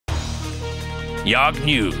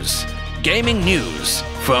YogNews, gaming news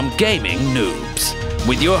from gaming noobs.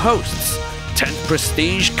 With your hosts, 10th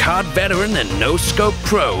Prestige card veteran and no-scope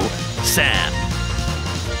pro, Sam.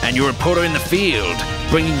 And your reporter in the field,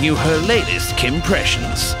 bringing you her latest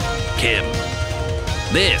Kimpressions, Kim.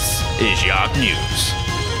 This is YogNews.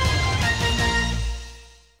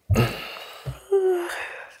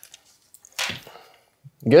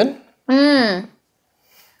 Good?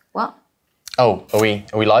 What? Oh, are we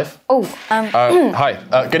live?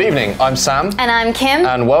 Hi, good evening. I'm Sam. And I'm Kim.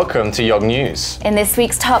 And welcome to YogNews. In this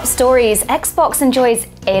week's top stories, Xbox enjoys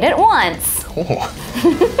 8 at once.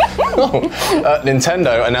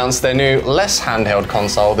 Nintendo announced their new, less handheld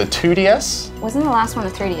console, the 2DS. Wasn't the last one a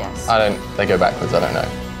 3DS? They go backwards, I don't know.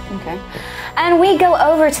 Okay. And we go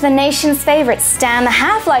over to the nation's favorite, Stan the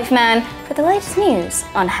Half-Life Man, for the latest news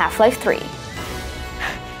on Half-Life 3.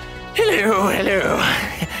 Hello,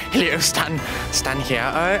 Stan here.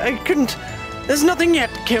 I couldn't. There's nothing yet,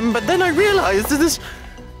 Kim, but then I realized that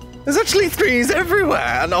there's actually threes everywhere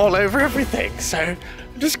and all over everything, so I'm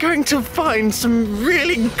just going to find some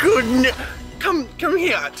really good. Come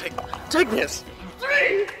here, take this.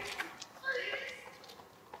 Three!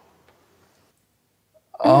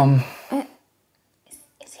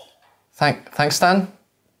 Is he? Thanks, Stan.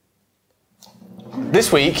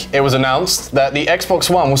 This week, it was announced that the Xbox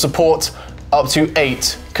One will support up to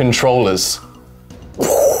 8 controllers.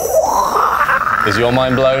 Is your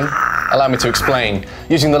mind blown? Allow me to explain.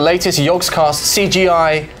 Using the latest Yogscast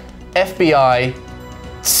CGI, FBI,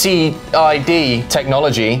 CID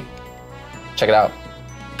technology. Check it out.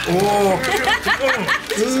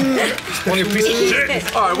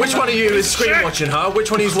 Alright, which one of you is screen watching, huh?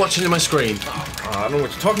 Which one of you is watching my screen? I don't know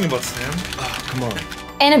what you're talking about, Sam. Oh, come on.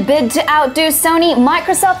 In a bid to outdo Sony,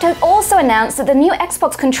 Microsoft has also announced that the new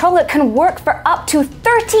Xbox controller can work for up to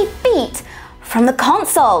 30 feet from the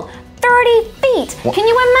console. 30 feet! What? Can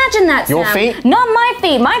you imagine that, Sam? Your feet? Not my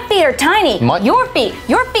feet. My feet are tiny. Your feet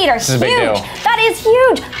are This is a huge. big deal. That is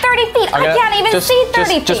huge. 30 feet. I can't even see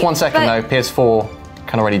 30 feet. Just 1 second though. PS4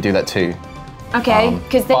 can already do that too. Okay,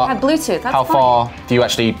 because they have Bluetooth. That's How fine.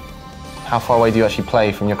 How far away do you actually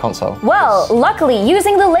play from your console? Well, luckily,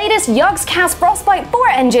 using the latest Yogscast Frostbite 4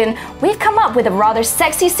 engine, we've come up with a rather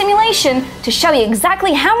sexy simulation to show you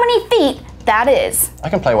exactly how many feet that is. I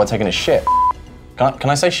can play while taking a shit. Can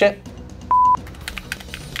I say shit?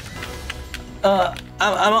 Am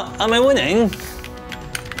I winning?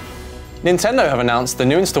 Nintendo have announced the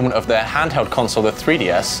new installment of their handheld console, the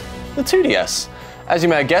 3DS, the 2DS. As you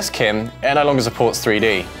may have guessed, Kim, it no longer supports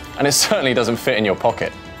 3D, and it certainly doesn't fit in your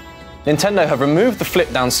pocket. Nintendo have removed the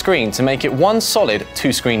flip-down screen to make it one solid,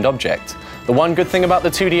 two-screened object. The one good thing about the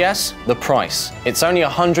 2DS? The price. It's only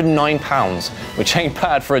 £109, which ain't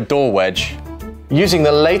bad for a door wedge. Using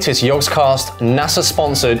the latest Yogscast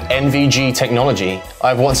NASA-sponsored NVG technology,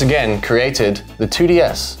 I've once again created the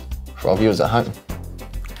 2DS for our viewers at home.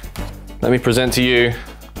 Let me present to you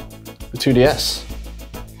the 2DS.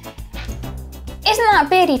 Isn't that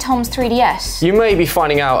Beardy Tom's 3DS? You may be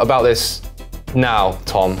finding out about this now,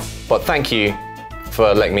 Tom, but thank you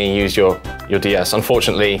for letting me use your DS.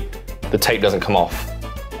 Unfortunately, the tape doesn't come off.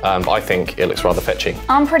 But I think it looks rather fetchy.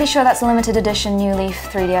 I'm pretty sure that's a limited edition New Leaf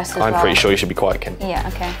 3DS as well. I'm pretty sure you should be quiet, Kim. Yeah,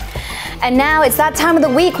 okay. And now it's that time of the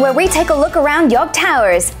week where we take a look around Yog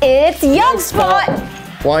Towers. It's Yogspot!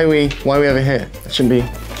 Why are we over here? It shouldn't be.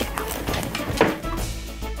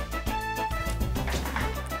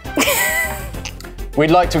 We'd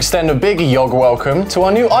like to extend a big Yog welcome to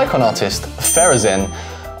our new icon artist, Farazin.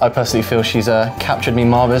 I personally feel she's captured me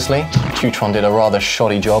marvelously. Tutron did a rather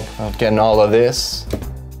shoddy job of getting all of this.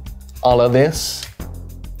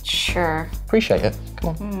 Sure. Appreciate it. Come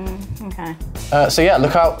on. Okay. So yeah,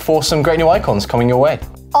 look out for some great new icons coming your way.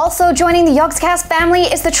 Also joining the Yogscast family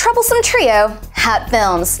is the troublesome trio, Hat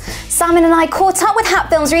Films. Simon and I caught up with Hat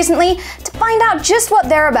Films recently to find out just what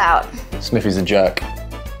they're about. Smithy's a jerk.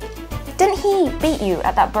 Didn't he beat you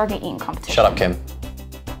at that burger eating competition? Shut up, Kim.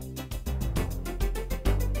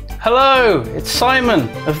 Hello, it's Simon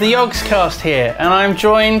of the Yogscast here, and I'm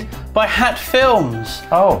joined by Hat Films.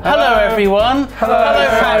 Oh. Hello everyone. Hello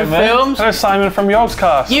Hat Films. Hello, Simon from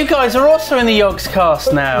Yogscast. You guys are also in the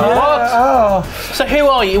Yogscast now. What? Oh. So who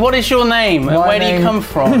are you? What is your name and where do you come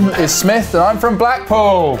from? It's Smith and I'm from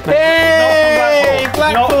Blackpool. Yay!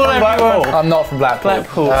 Blackpool, everyone. I'm not from Blackpool.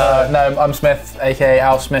 Blackpool. No, I'm Smith, aka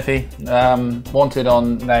Al Smithy. Wanted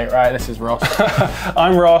on. No, right. This is Ross.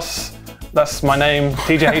 I'm Ross. That's my name.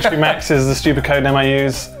 TJH3Max is the stupid code name I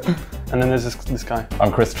use. And then there's this guy.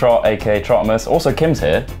 I'm Chris Trott, aka Trottimus. Also, Kim's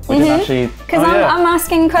here. We didn't actually. Because I'm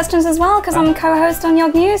asking questions as well, because I'm co-host on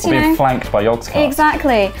YogNews, you know. Being flanked by Yogscast.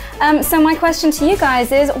 Exactly. So my question to you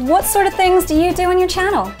guys is, what sort of things do you do on your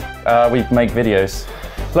channel? We make videos.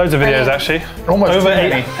 Loads of videos, actually. Almost over too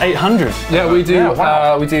many. 800. Yeah, we do. Yeah,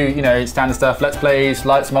 wow. We do, you know, standard stuff. Let's plays,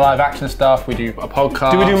 some live action stuff. We do a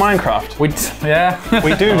podcast. Do we do Minecraft? Yeah.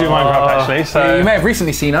 We do Minecraft, actually. So you may have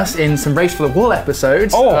recently seen us in some Race for the Wool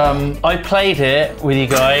episodes. I played it with you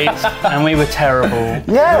guys, and we were terrible.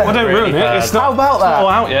 Yeah. well, don't ruin it. It's not, How about it's not that? all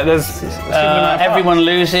out yet. There's Everyone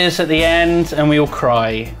loses at the end, and we all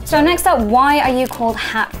cry. So next up, why are you called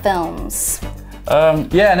Hat Films?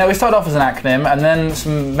 Yeah, no, we started off as an acronym, and then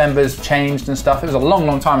some members changed and stuff. It was a long,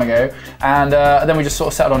 long time ago, and then we just sort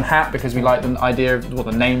of settled on Hat because we liked the idea of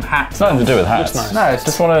the name Hat. It's nothing to do with hats. Nice. No, it's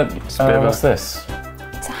Just just want to. What's this?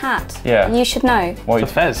 It's a hat. Yeah. You should know. What, a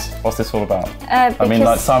fez. What's this all about? I mean,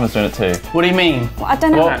 like Simon's doing it too. What do you mean? I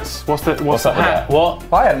don't know. What's the up with hat? that? What?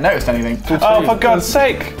 I hadn't noticed anything. Oh, for God's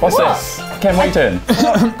sake! What's this? Kim, what are you doing?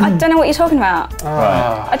 I don't know what you're talking about.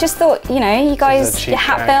 Right. I just thought, you know, you guys, cheap your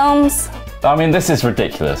Hat gag. Films. I mean, this is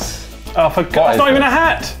ridiculous. Oh, for God, is it's not even this? a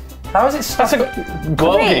hat. How is it stuck? That's a Wait,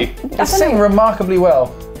 gorgie. It's sitting remarkably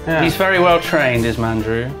well. Yeah. He's very well trained, is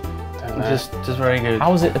Mandrew. Don't know. Just very good.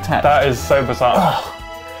 How is it attached? That is so bizarre.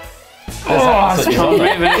 Can't move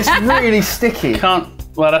it. It's really sticky. Can't.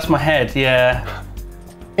 Well, that's my head. Yeah.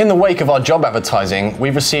 In the wake of our job advertising,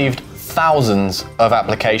 we've received thousands of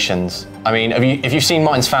applications. I mean, if you've seen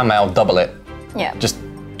Martin's fan mail, double it. Yeah. Just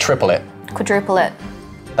triple it. Quadruple it.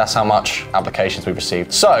 That's how much applications we've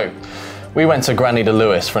received. So, we went to Grand Leader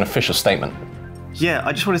Lewis for an official statement. Yeah,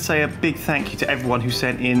 I just want to say a big thank you to everyone who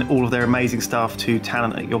sent in all of their amazing stuff to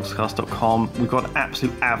talent@yogscast.com. We've got an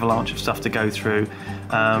absolute avalanche of stuff to go through,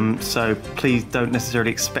 so please don't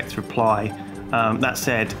necessarily expect a reply. That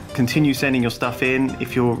said, continue sending your stuff in.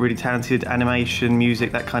 If you're really talented, animation,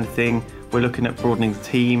 music, that kind of thing, we're looking at broadening the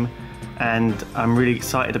team, and I'm really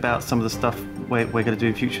excited about some of the stuff we're going to do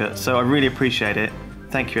in future. So I really appreciate it.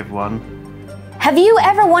 Thank you, everyone. Have you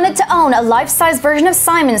ever wanted to own a life-size version of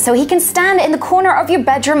Simon so he can stand in the corner of your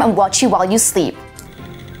bedroom and watch you while you sleep?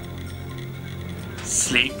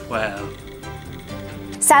 Sleep well.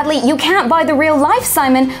 Sadly, you can't buy the real-life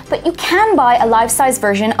Simon, but you can buy a life-size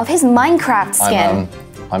version of his Minecraft skin.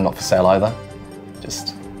 I'm not for sale either.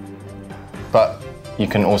 But you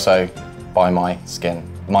can also buy my skin,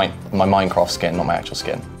 my Minecraft skin, not my actual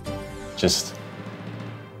skin. Just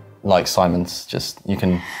like Simon's, you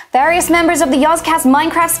can. Various members of the Yogscast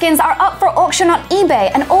Minecraft skins are up for auction on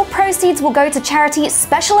eBay, and all proceeds will go to charity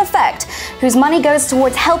Special Effect, whose money goes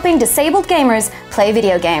towards helping disabled gamers play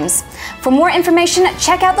video games. For more information,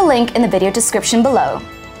 check out the link in the video description below.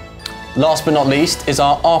 Last but not least is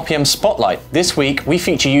our RPM Spotlight. This week we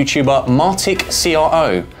feature YouTuber Martic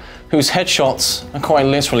CRO, whose headshots are quite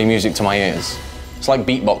literally music to my ears. It's like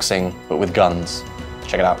beatboxing, but with guns.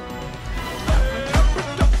 Check it out.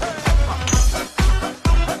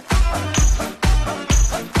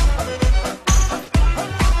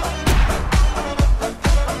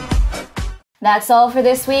 That's all for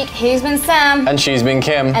this week. He's been Sam. And she's been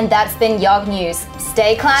Kim. And that's been YogNews.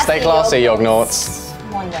 Stay classy. Stay classy, Yognauts.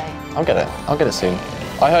 One day. I'll get it. I'll get it soon.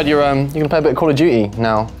 I heard you're gonna play a bit of Call of Duty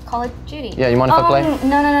now. Call of Duty. Yeah, you mind if I play?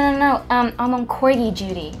 No. I'm on Corgi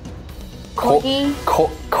duty. Corgi?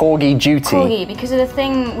 Corgi duty. Corgi, because of the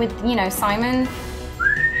thing with, you know, Simon.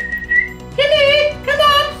 Kimmy, come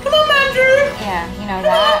on, Mandrew. Yeah, you know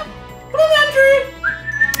that. Come on,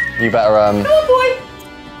 Mandrew. You better Come on, boy.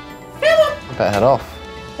 you better head off.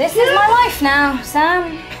 This is my life now,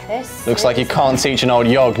 Sam. This Looks like you can't teach an old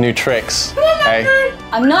Yog new tricks. Hey,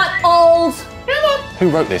 I'm not old. who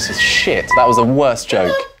wrote this? It's shit. That was the worst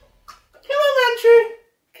joke. Come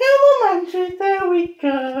on, Mandrew. There we go.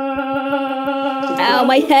 Ow,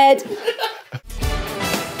 my head.